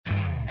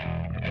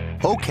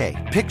Okay,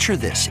 picture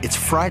this. It's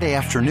Friday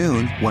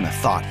afternoon when a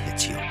thought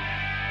hits you.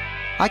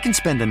 I can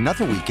spend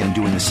another weekend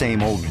doing the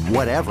same old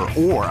whatever,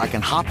 or I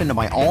can hop into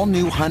my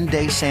all-new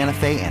Hyundai Santa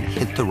Fe and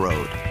hit the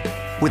road.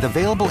 With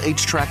available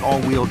H-Track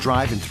all-wheel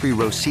drive and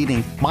 3-row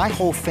seating, my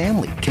whole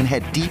family can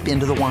head deep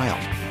into the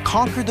wild.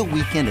 Conquer the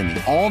weekend in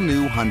the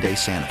all-new Hyundai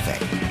Santa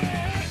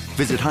Fe.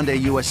 Visit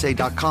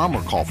HyundaiUSA.com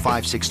or call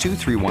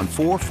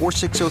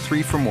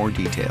 562-314-4603 for more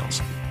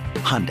details.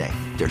 Hyundai,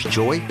 there's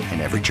joy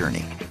in every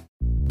journey.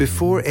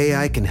 Before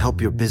AI can help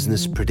your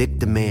business predict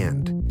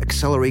demand,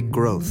 accelerate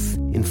growth,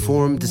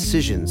 inform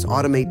decisions,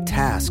 automate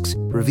tasks,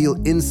 reveal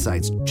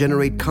insights,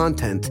 generate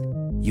content,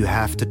 you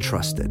have to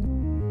trust it.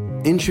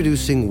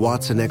 Introducing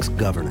watsonx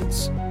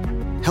Governance,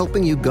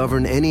 helping you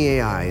govern any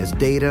AI as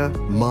data,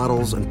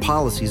 models, and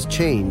policies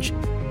change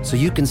so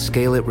you can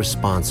scale it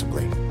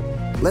responsibly.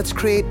 Let's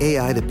create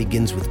AI that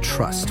begins with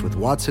trust with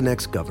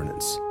watsonx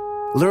Governance.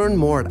 Learn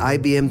more at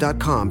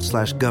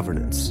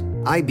ibm.com/governance.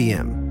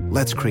 IBM,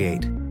 let's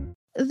create.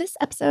 This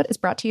episode is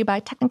brought to you by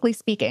Technically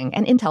Speaking,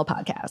 an Intel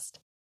podcast.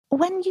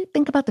 When you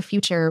think about the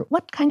future,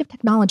 what kind of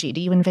technology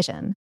do you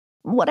envision?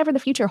 Whatever the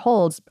future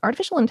holds,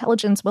 artificial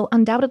intelligence will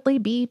undoubtedly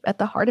be at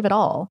the heart of it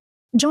all.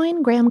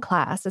 Join Graham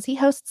Class as he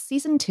hosts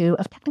Season 2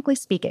 of Technically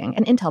Speaking,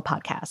 an Intel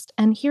podcast,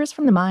 and hears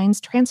from the minds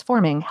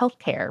transforming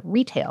healthcare,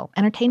 retail,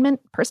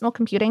 entertainment, personal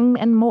computing,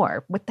 and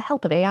more with the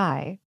help of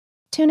AI.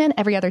 Tune in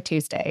every other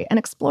Tuesday and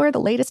explore the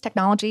latest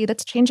technology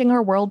that's changing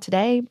our world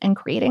today and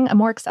creating a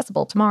more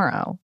accessible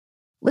tomorrow.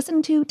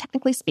 Listen to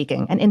Technically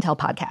Speaking, an Intel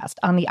podcast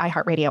on the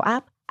iHeartRadio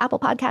app, Apple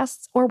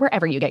Podcasts, or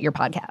wherever you get your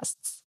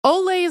podcasts.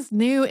 Olay's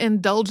new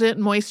Indulgent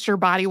Moisture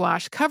Body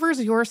Wash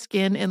covers your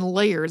skin in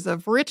layers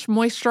of rich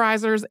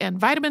moisturizers and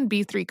vitamin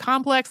B3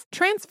 complex,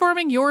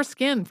 transforming your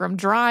skin from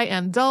dry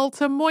and dull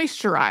to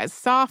moisturized,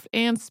 soft,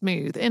 and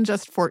smooth in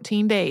just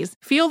 14 days.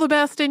 Feel the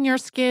best in your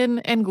skin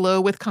and glow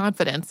with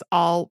confidence,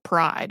 all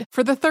pride.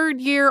 For the third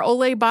year,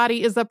 Olay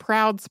Body is a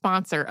proud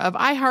sponsor of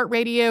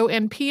iHeartRadio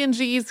and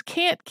P&G's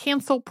Can't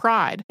Cancel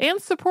Pride and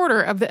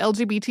supporter of the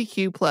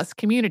LGBTQ+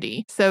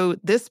 community. So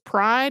this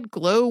pride,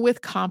 glow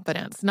with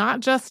confidence, not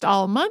just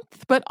all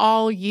month, but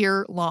all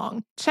year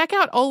long. Check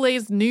out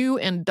Olay's new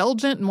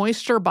Indulgent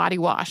Moisture Body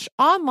Wash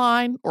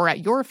online or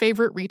at your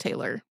favorite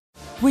retailer.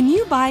 When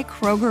you buy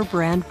Kroger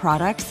brand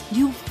products,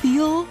 you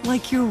feel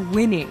like you're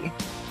winning.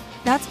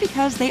 That's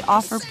because they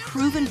offer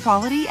proven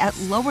quality at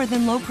lower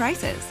than low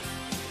prices.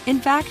 In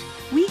fact,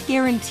 we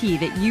guarantee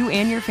that you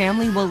and your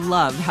family will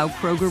love how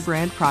Kroger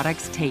brand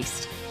products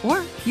taste,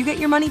 or you get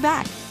your money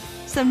back.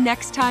 So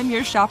next time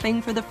you're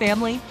shopping for the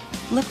family,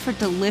 look for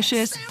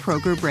delicious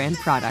Kroger brand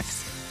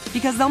products,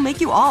 because they'll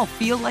make you all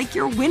feel like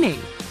you're winning.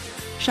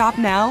 Shop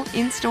now,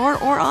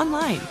 in-store, or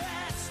online.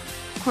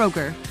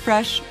 Kroger,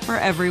 fresh for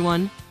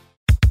everyone.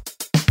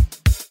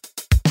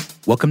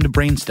 Welcome to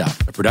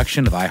Brainstuff, a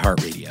production of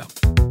iHeartRadio.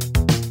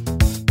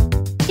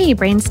 Hey,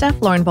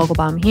 Brainstuff, Lauren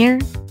Vogelbaum here.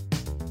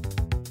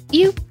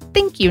 You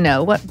think you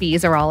know what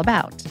bees are all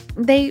about.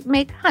 They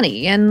make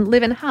honey and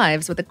live in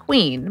hives with a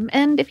queen,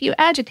 and if you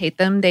agitate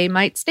them, they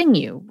might sting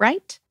you,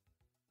 right?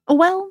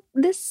 Well,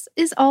 this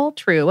is all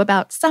true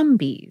about some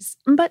bees,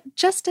 but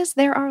just as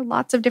there are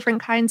lots of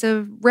different kinds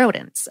of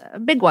rodents,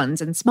 big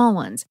ones and small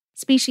ones,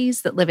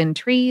 species that live in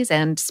trees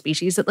and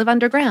species that live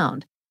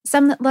underground,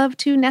 some that love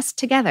to nest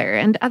together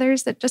and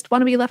others that just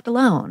want to be left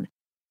alone,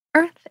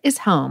 Earth is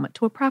home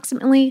to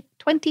approximately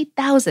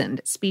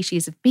 20,000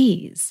 species of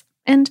bees,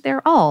 and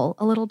they're all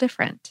a little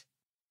different.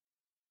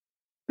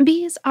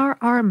 Bees are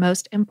our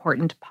most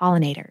important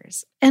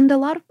pollinators, and a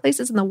lot of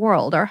places in the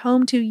world are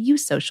home to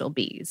eusocial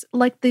bees,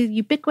 like the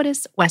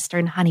ubiquitous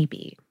western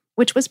honeybee,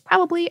 which was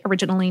probably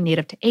originally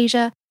native to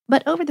Asia,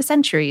 but over the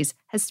centuries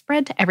has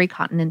spread to every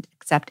continent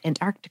except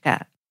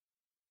Antarctica.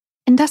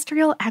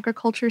 Industrial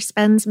agriculture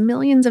spends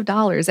millions of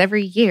dollars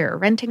every year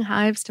renting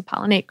hives to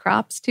pollinate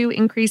crops to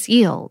increase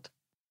yield.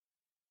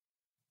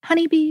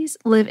 Honeybees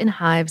live in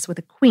hives with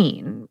a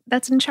queen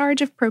that's in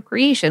charge of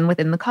procreation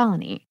within the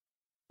colony.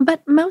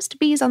 But most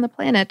bees on the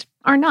planet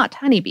are not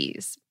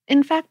honeybees.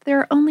 In fact, there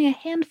are only a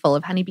handful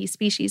of honeybee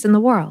species in the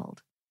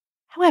world.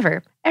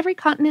 However, every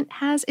continent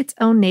has its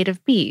own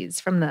native bees,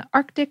 from the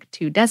Arctic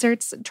to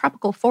deserts,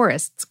 tropical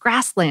forests,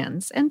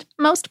 grasslands, and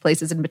most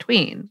places in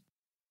between.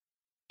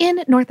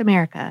 In North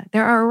America,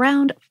 there are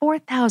around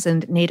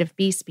 4,000 native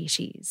bee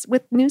species,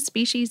 with new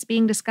species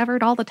being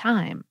discovered all the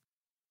time.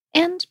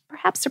 And,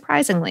 perhaps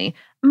surprisingly,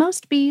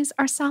 most bees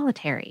are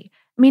solitary,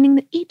 meaning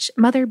that each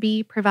mother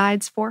bee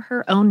provides for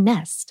her own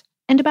nest,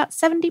 and about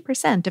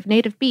 70% of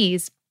native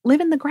bees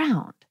live in the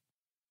ground.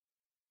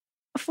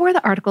 For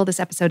the article this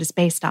episode is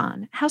based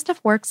on, How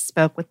Stuff Works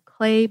spoke with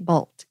Clay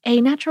Bolt,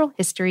 a natural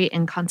history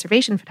and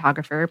conservation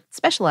photographer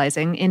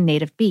specializing in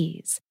native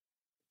bees.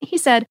 He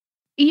said,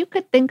 "You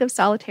could think of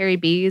solitary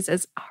bees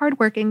as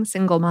hardworking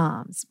single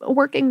moms,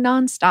 working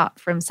nonstop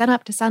from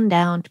sunup to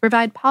sundown to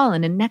provide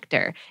pollen and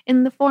nectar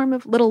in the form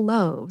of little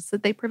loaves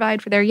that they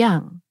provide for their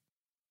young."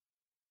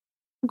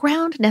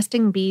 Ground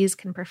nesting bees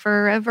can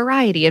prefer a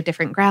variety of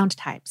different ground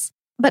types,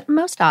 But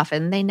most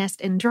often, they nest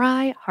in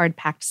dry,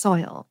 hard-packed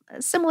soil,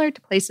 similar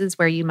to places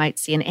where you might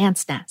see an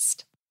ant's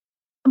nest.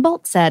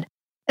 Bolt said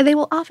they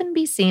will often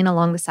be seen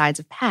along the sides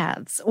of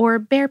paths or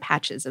bare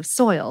patches of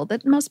soil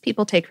that most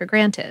people take for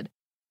granted.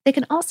 They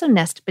can also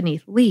nest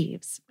beneath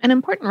leaves, an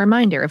important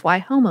reminder of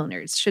why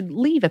homeowners should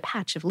leave a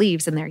patch of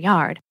leaves in their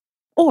yard,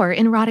 or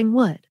in rotting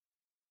wood.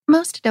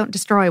 Most don't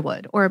destroy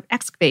wood or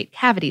excavate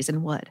cavities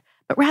in wood,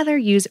 but rather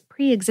use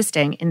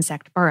pre-existing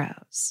insect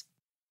burrows.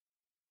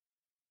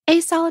 A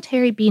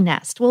solitary bee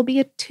nest will be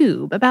a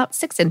tube about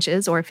 6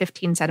 inches or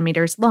 15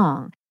 centimeters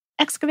long,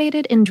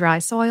 excavated in dry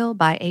soil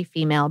by a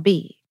female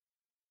bee.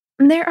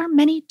 There are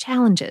many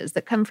challenges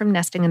that come from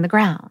nesting in the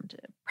ground: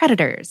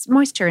 predators,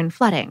 moisture and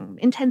flooding,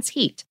 intense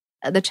heat,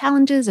 the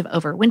challenges of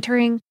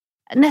overwintering,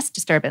 nest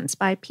disturbance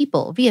by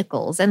people,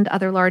 vehicles, and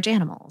other large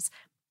animals,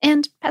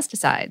 and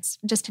pesticides,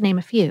 just to name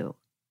a few.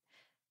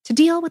 To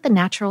deal with the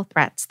natural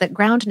threats that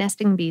ground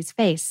nesting bees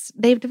face,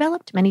 they've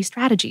developed many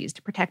strategies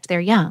to protect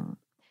their young.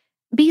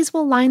 Bees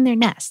will line their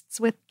nests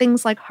with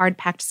things like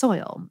hard-packed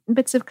soil,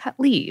 bits of cut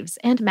leaves,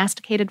 and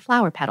masticated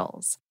flower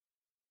petals.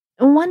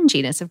 One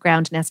genus of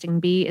ground nesting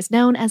bee is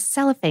known as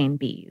cellophane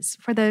bees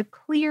for the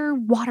clear,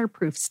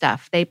 waterproof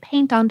stuff they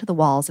paint onto the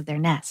walls of their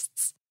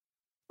nests.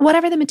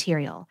 Whatever the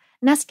material,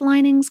 nest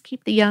linings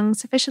keep the young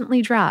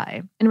sufficiently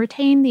dry and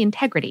retain the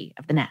integrity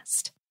of the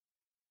nest.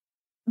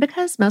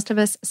 Because most of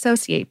us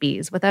associate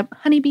bees with a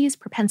honeybee's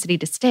propensity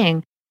to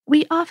sting,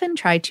 we often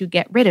try to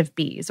get rid of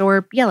bees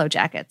or yellow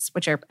jackets,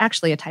 which are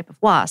actually a type of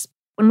wasp,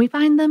 when we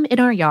find them in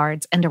our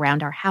yards and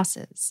around our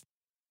houses.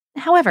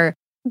 However,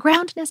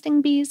 ground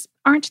nesting bees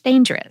aren't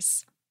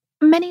dangerous.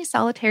 Many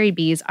solitary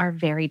bees are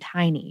very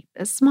tiny,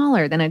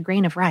 smaller than a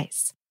grain of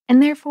rice,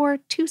 and therefore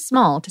too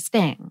small to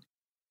sting.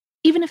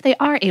 Even if they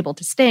are able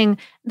to sting,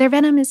 their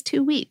venom is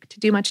too weak to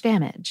do much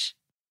damage.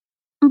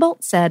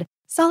 Bolt said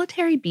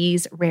solitary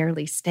bees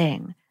rarely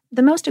sting.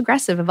 The most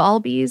aggressive of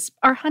all bees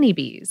are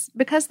honeybees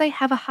because they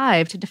have a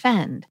hive to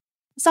defend.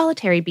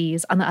 Solitary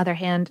bees, on the other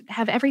hand,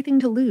 have everything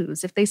to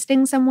lose if they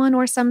sting someone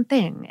or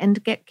something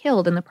and get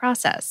killed in the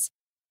process.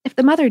 If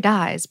the mother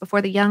dies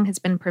before the young has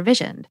been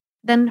provisioned,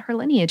 then her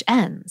lineage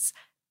ends.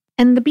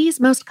 And the bees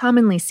most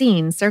commonly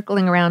seen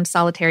circling around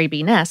solitary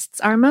bee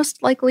nests are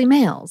most likely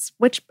males,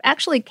 which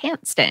actually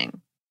can't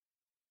sting.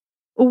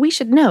 We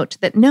should note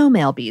that no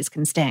male bees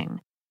can sting.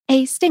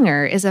 A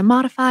stinger is a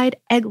modified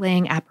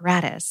egg-laying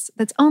apparatus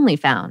that's only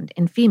found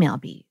in female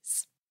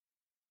bees.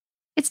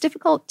 It's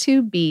difficult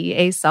to be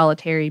a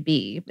solitary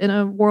bee in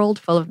a world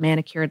full of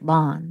manicured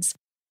lawns.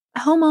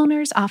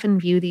 Homeowners often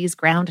view these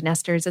ground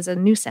nesters as a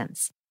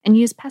nuisance and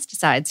use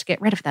pesticides to get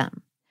rid of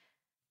them.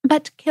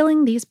 But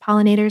killing these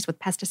pollinators with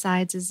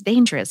pesticides is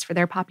dangerous for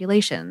their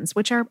populations,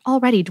 which are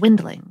already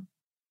dwindling.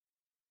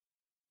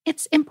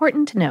 It's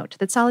important to note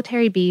that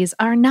solitary bees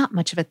are not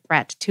much of a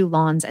threat to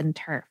lawns and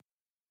turf.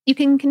 You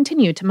can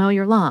continue to mow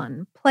your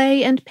lawn,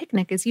 play, and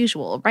picnic as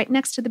usual right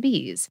next to the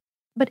bees.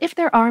 But if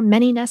there are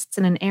many nests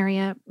in an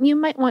area, you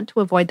might want to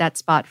avoid that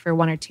spot for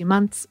 1 or 2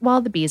 months while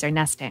the bees are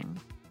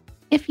nesting.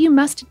 If you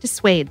must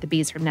dissuade the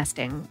bees from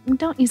nesting,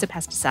 don't use a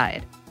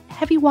pesticide.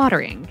 Heavy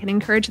watering can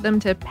encourage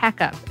them to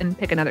pack up and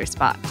pick another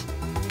spot.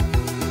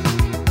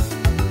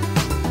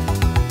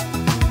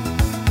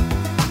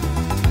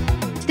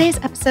 Today's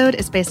episode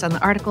is based on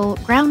the article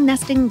Ground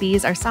Nesting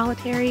Bees Are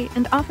Solitary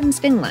and Often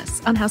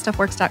Stingless on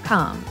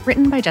HowStuffWorks.com,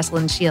 written by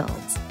Jessalyn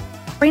Shields.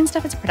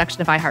 Brainstuff is a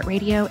production of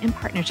iHeartRadio in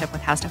partnership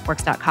with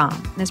HowStuffWorks.com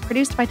and is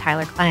produced by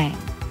Tyler Klang.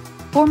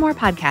 For more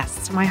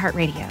podcasts from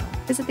iHeartRadio,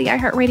 visit the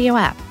iHeartRadio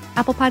app,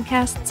 Apple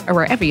Podcasts, or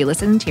wherever you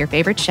listen to your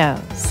favorite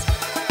shows.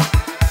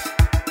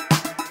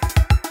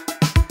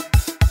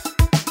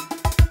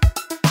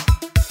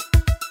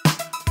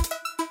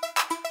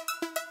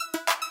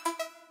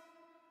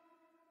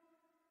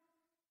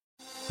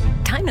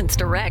 Diamonds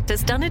Direct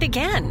has done it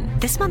again.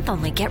 This month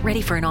only, get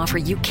ready for an offer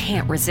you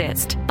can't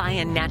resist. Buy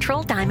a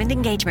natural diamond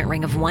engagement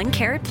ring of 1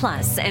 carat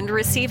plus and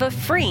receive a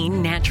free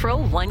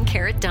natural 1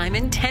 carat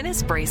diamond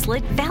tennis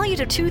bracelet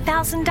valued at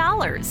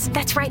 $2,000.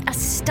 That's right, a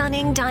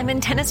stunning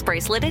diamond tennis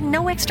bracelet at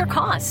no extra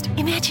cost.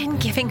 Imagine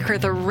giving her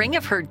the ring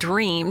of her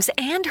dreams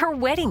and her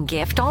wedding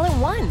gift all at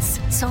once.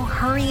 So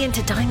hurry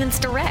into Diamonds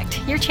Direct.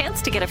 Your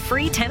chance to get a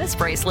free tennis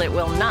bracelet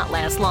will not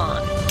last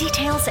long.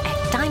 Details at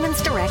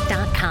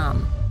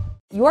diamondsdirect.com.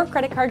 Your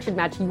credit card should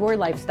match your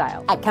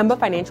lifestyle. At Kemba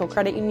Financial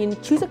Credit Union,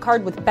 choose a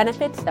card with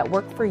benefits that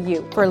work for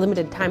you. For a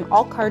limited time,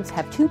 all cards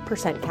have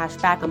 2% cash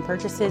back on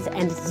purchases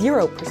and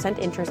 0%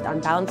 interest on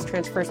balance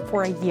transfers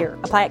for a year.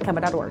 Apply at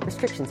Kemba.org.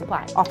 Restrictions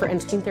apply. Offer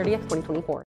ends June 30th, 2024.